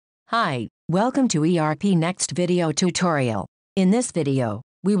Hi, welcome to ERPNext video tutorial. In this video,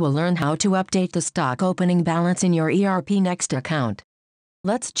 we will learn how to update the stock opening balance in your ERPNext account.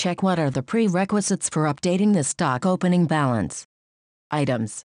 Let's check what are the prerequisites for updating the stock opening balance.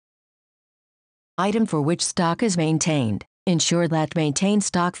 Items. Item for which stock is maintained. Ensure that Maintain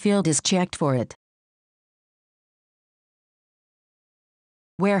Stock field is checked for it.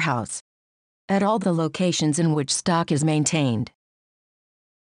 Warehouse. At all the locations in which stock is maintained.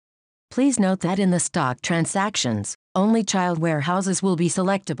 Please note that in the stock transactions, only child warehouses will be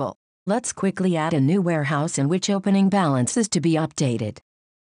selectable. Let's quickly add a new warehouse in which opening balance is to be updated.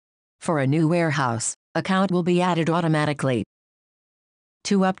 For a new warehouse, account will be added automatically.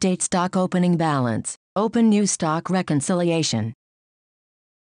 To update stock opening balance, open New Stock Reconciliation.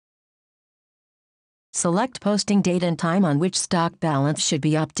 Select posting date and time on which stock balance should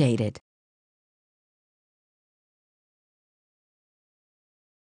be updated.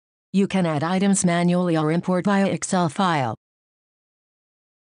 You can add items manually or import via Excel file.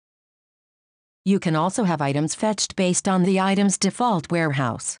 You can also have items fetched based on the item's default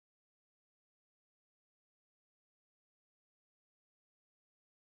warehouse.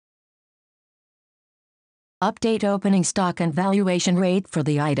 Update opening stock and valuation rate for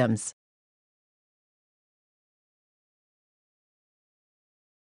the items.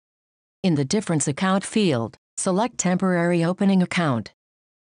 In the Difference Account field, select Temporary Opening Account.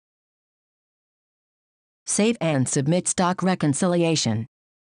 Save and submit stock reconciliation.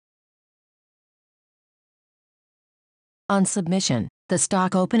 On submission, the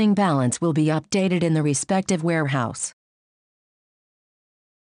stock opening balance will be updated in the respective warehouse.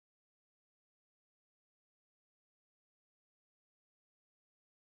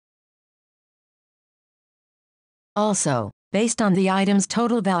 Also, based on the item's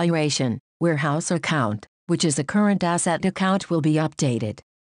total valuation, warehouse account, which is a current asset account, will be updated.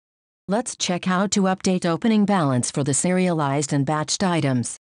 Let's check how to update opening balance for the serialized and batched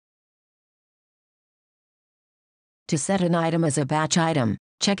items. To set an item as a batch item,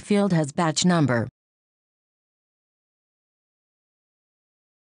 check field has batch number.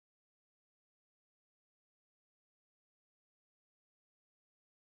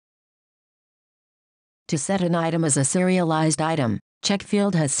 To set an item as a serialized item, check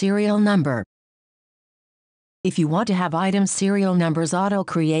field has serial number. If you want to have item serial numbers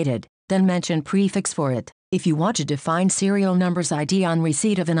auto-created, then mention prefix for it. If you want to define serial numbers ID on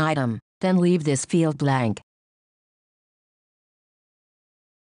receipt of an item, then leave this field blank.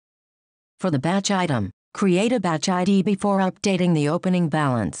 For the batch item, create a batch ID before updating the opening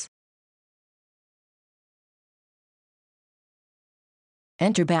balance.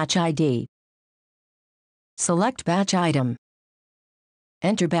 Enter batch ID. Select batch item.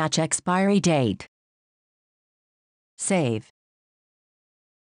 Enter batch expiry date. Save.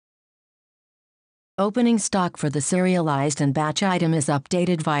 Opening stock for the serialized and batch item is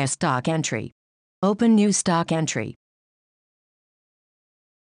updated via stock entry. Open New Stock Entry.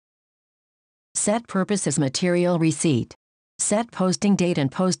 Set purpose as material receipt. Set posting date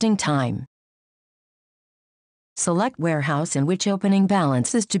and posting time. Select warehouse in which opening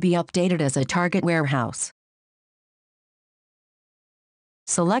balance is to be updated as a target warehouse.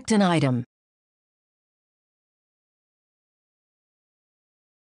 Select an item.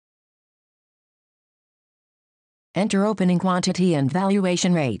 Enter opening quantity and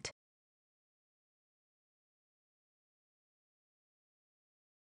valuation rate.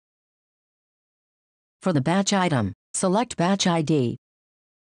 For the batch item, select batch ID.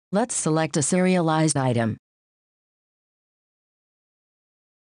 Let's select a serialized item.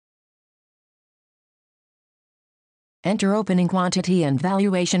 Enter opening quantity and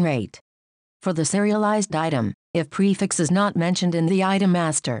valuation rate. For the serialized item, if prefix is not mentioned in the item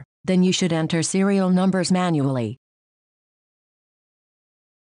master, then you should enter serial numbers manually.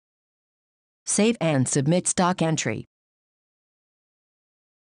 Save and submit stock entry.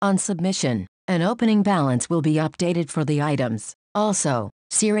 On submission, an opening balance will be updated for the items. Also,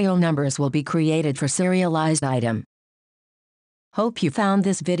 serial numbers will be created for serialized item. Hope you found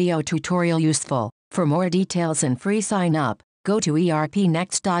this video tutorial useful. For more details and free sign up, go to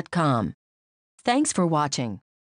ERPNext.com. Thanks for watching.